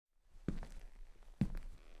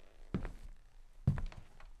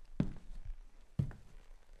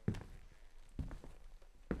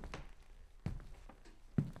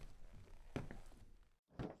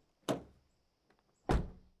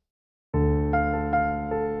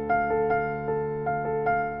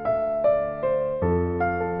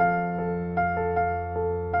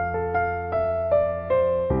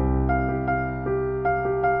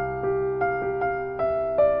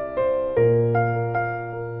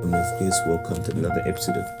Of grace, welcome to another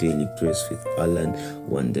episode of Daily Praise with Alan,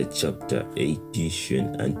 Wonder Chapter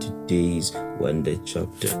Edition. And today's Wonder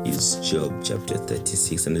Chapter is Job chapter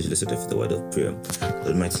 36. And let's just start off with the word of prayer.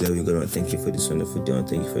 Almighty Lord, God, I thank you for this wonderful day. I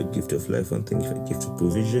thank you for the gift of life. I thank you for the gift of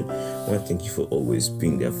provision. I thank you for always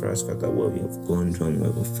being there for us, Father, where we have gone wrong, where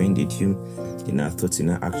we have offended you, in our thoughts, in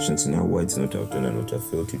our actions, in our words, not our done and not our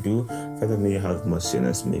failed to do. Father, may you have mercy on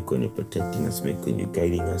us, make on you protecting us, make on you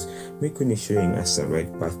guiding us, make on you showing us the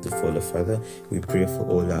right path to follow. Father, we pray for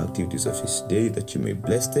all our activities of this day, that you may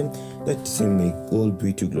bless them, that they may all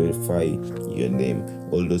be to glorify your name.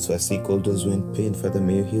 All those who are sick, all those who are in pain, Father,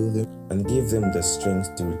 may you heal them and give them the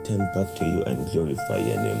strength to return back to you and glorify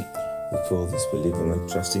your name. We pray all this, believing and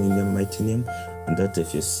trusting in your mighty name, and that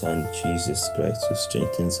of your Son, Jesus Christ, who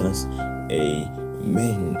strengthens us.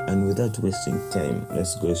 Amen. And without wasting time,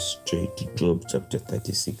 let's go straight to Job chapter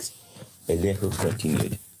 36. Elihu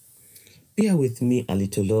continued. Bear with me a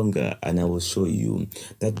little longer, and I will show you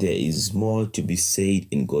that there is more to be said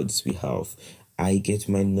in God's behalf. I get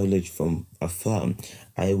my knowledge from afar.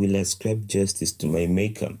 I will ascribe justice to my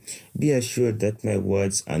Maker. Be assured that my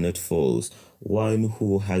words are not false. One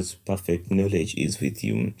who has perfect knowledge is with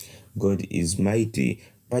you. God is mighty,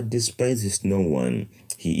 but despises no one.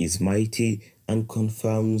 He is mighty and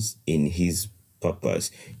confirms in his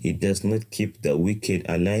purpose. He does not keep the wicked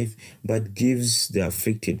alive, but gives the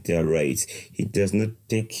afflicted their rights. He does not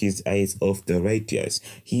take his eyes off the righteous.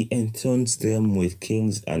 He enthrones them with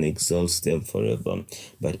kings and exalts them forever.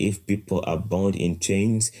 But if people are bound in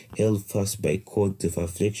chains, held fast by cords of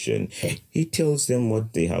affliction, he tells them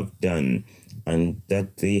what they have done, and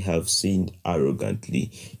that they have sinned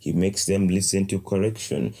arrogantly. He makes them listen to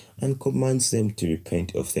correction and commands them to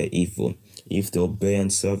repent of their evil. If they obey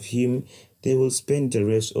and serve him, they will spend the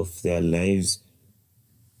rest of their lives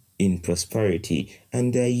in prosperity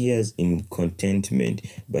and their years in contentment.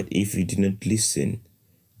 But if you do not listen,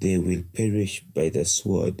 they will perish by the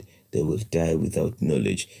sword. They will die without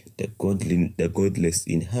knowledge. The godless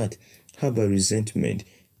in heart harbor resentment.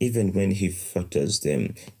 Even when he flatters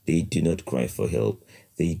them, they do not cry for help.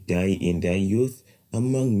 They die in their youth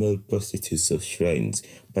among male prostitutes of shrines.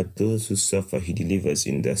 But those who suffer, he delivers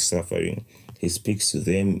in their suffering. He speaks to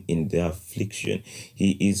them in their affliction.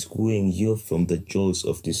 He is wooing you from the jaws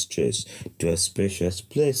of distress to a spacious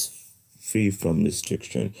place free from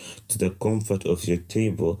restriction, to the comfort of your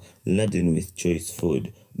table laden with choice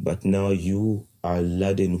food. But now you are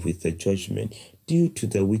laden with the judgment due to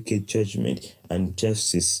the wicked judgment and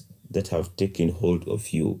justice that have taken hold of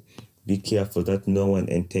you. Be careful that no one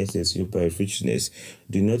entices you by richness.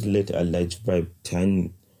 Do not let a large bribe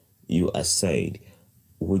turn you aside.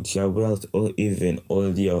 Would your wealth or even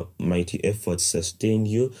all your mighty efforts sustain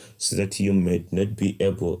you so that you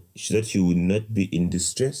would not be in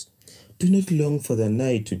distress? Do not long for the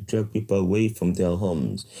night to drag people away from their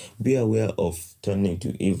homes. Be aware of turning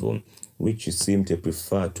to evil, which you seem to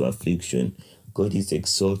prefer to affliction. God is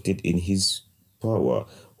exalted in his power.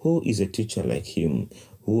 Who is a teacher like him?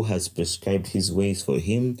 Who has prescribed his ways for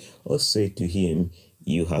him, or said to him,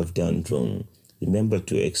 you have done wrong? Remember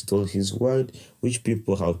to extol his word, which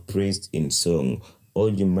people have praised in song.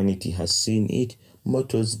 All humanity has seen it.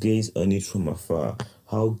 Mortals gaze on it from afar.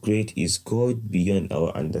 How great is God beyond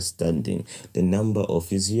our understanding. The number of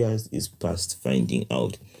his years is past finding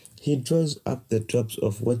out. He draws up the drops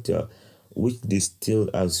of water, which distill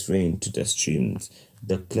as rain to the streams.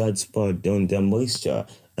 The clouds pour down their moisture,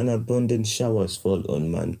 and abundant showers fall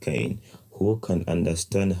on mankind. Who can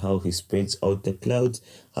understand how he spreads out the clouds,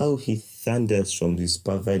 how he thunders from his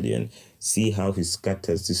pavilion? See how he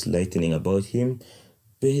scatters this lightning about him,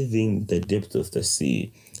 bathing the depth of the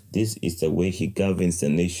sea. This is the way he governs the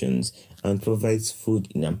nations and provides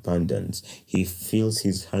food in abundance. He fills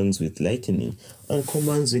his hands with lightning and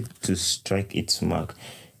commands it to strike its mark.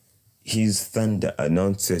 His thunder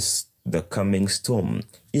announces the coming storm.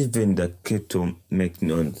 Even the cattle make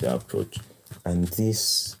known their approach. And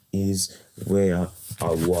this is where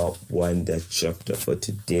our wonder chapter for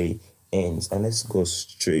today ends. And let's go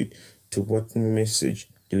straight to what message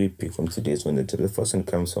do we pick from today's wonder chapter. The first one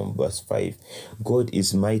comes from verse 5. God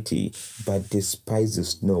is mighty, but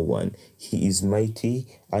despises no one. He is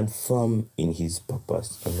mighty and firm in his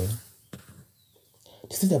purpose. Amen.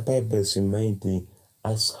 You see, the Bible is reminding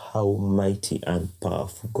us how mighty and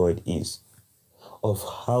powerful God is, of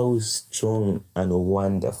how strong and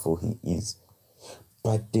wonderful he is.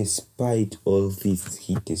 But despite all this,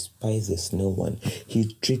 he despises no one.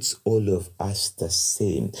 He treats all of us the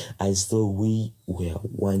same, as though we were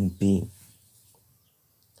one being.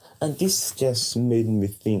 And this just made me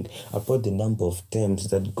think about the number of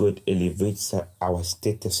times that God elevates our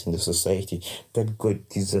status in the society, that God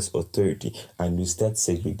gives us authority, and we start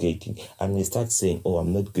segregating, and we start saying, oh,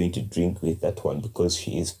 I'm not going to drink with that one because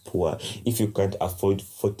she is poor. If you can't afford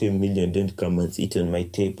 40 million, don't come and eat on my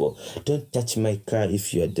table. Don't touch my car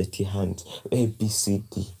if you are dirty hands. A, B, C,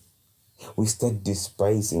 D. We start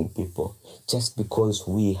despising people just because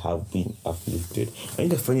we have been afflicted.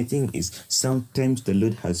 And the funny thing is, sometimes the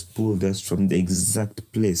Lord has pulled us from the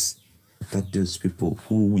exact place that those people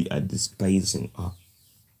who we are despising are.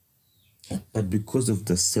 But because of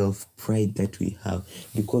the self-pride that we have,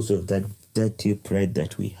 because of that dirty pride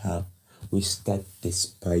that we have, we start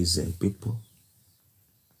despising people.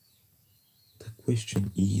 The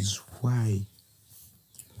question is, why?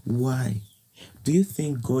 Why? Do you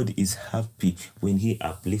think God is happy when He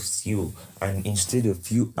uplifts you, and instead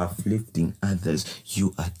of you uplifting others,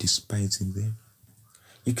 you are despising them?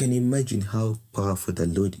 You can imagine how powerful the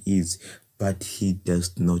Lord is, but He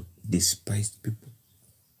does not despise people.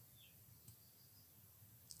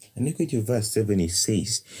 And look at your verse 7, it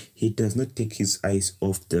says, He does not take His eyes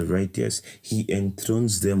off the righteous. He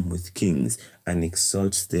enthrones them with kings and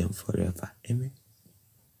exalts them forever. Amen.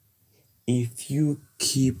 If you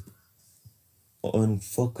keep on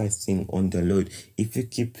focusing on the Lord, if you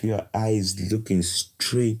keep your eyes looking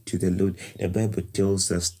straight to the Lord, the Bible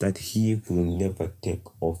tells us that He will never take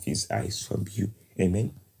off His eyes from you.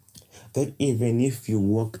 Amen. That even if you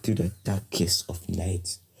walk through the darkest of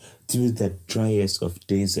nights, through the driest of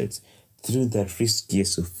deserts, through the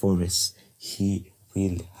riskiest of forests, He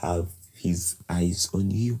will have His eyes on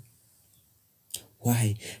you.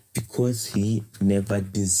 Why? Because He never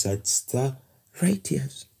deserts the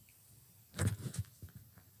righteous.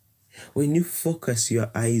 When you focus your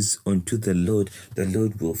eyes onto the Lord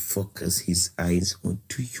will focus His eyes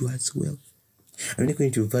onto you as well. I'm now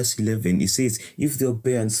going to verse 11. It says, if they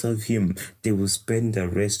obey and serve Him, they will spend the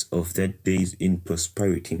rest of their days in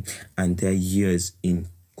prosperity and their years in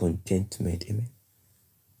contentment. Amen.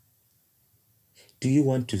 Do you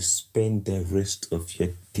want to spend the rest of your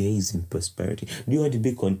days in prosperity? Do you want to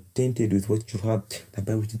be contented with what you have? The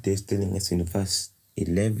Bible today is telling us in verse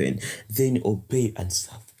 11, then obey and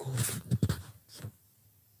serve God.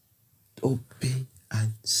 Obey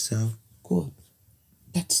and serve God.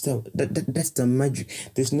 That's the magic.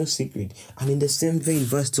 There's no secret. And in the same vein,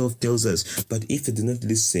 verse 12 tells us, but if they do not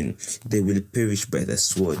listen, they will perish by the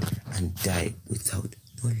sword and die without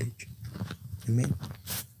knowledge. Amen.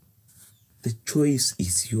 The choice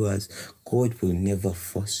is yours. God will never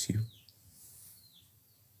force you.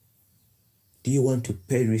 Do you want to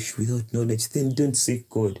perish without knowledge? Then don't seek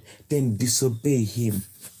God. Then disobey Him.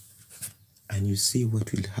 And you see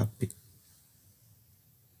what will happen.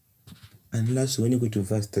 And last, when you go to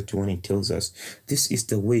verse 31, it tells us, this is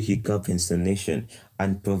the way He governs the nation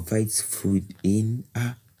and provides food in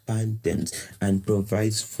abundance. And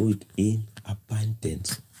provides food in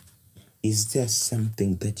abundance. Is there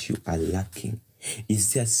something that you are lacking?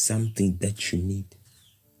 Is there something that you need?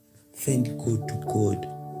 Then go to God.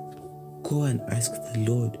 Go and ask the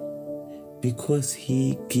Lord, because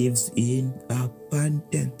He gives in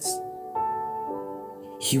abundance.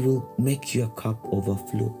 He will make your cup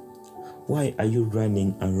overflow. Why are you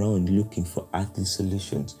running around looking for earthly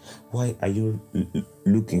solutions? Why are you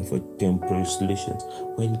looking for temporary solutions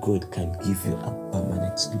when God can give you a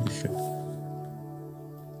permanent solution?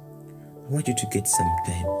 I want you to get some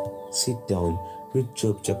time. Sit down. Read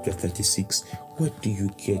Job chapter 36. What do you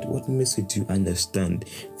get? What message do you understand?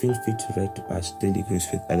 Feel free to write to us,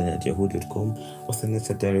 dailygracewithallen@yahoo.com, or send us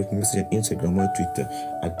a direct message on Instagram or Twitter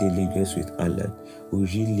at dailygracewithallen. We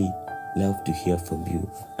really love to hear from you.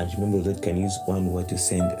 And remember, that can use one word to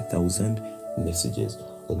send 1,000 messages.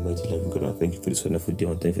 Almighty loving God, I thank you for this wonderful day.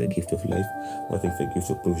 I thank you for the gift of life. I thank you for the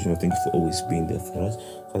gift of provision. I thank you for always being there for us.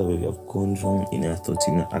 Father, where we have gone wrong in our thoughts,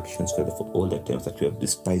 in our actions, Father, for all the times that we have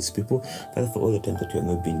despised people, Father, for all the times that we have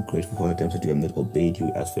not been grateful, for all the times that we have not obeyed you,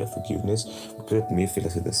 we ask for your forgiveness. We pray that may you fill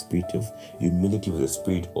us with the spirit of humility, with the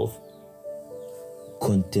spirit of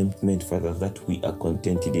contentment, Father, that we are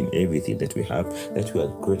contented in everything that we have, that we are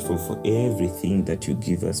grateful for everything that you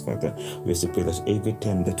give us, Father. We also pray that every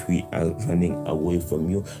time that we are running away from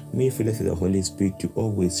you, may you fill us with the Holy Spirit to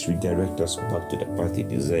always redirect us back to the path you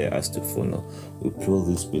desire us to follow. We pray all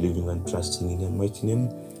this believing and trusting in your mighty name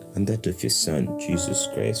and that of your Son, Jesus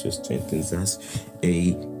Christ, who strengthens us.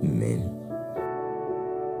 Amen.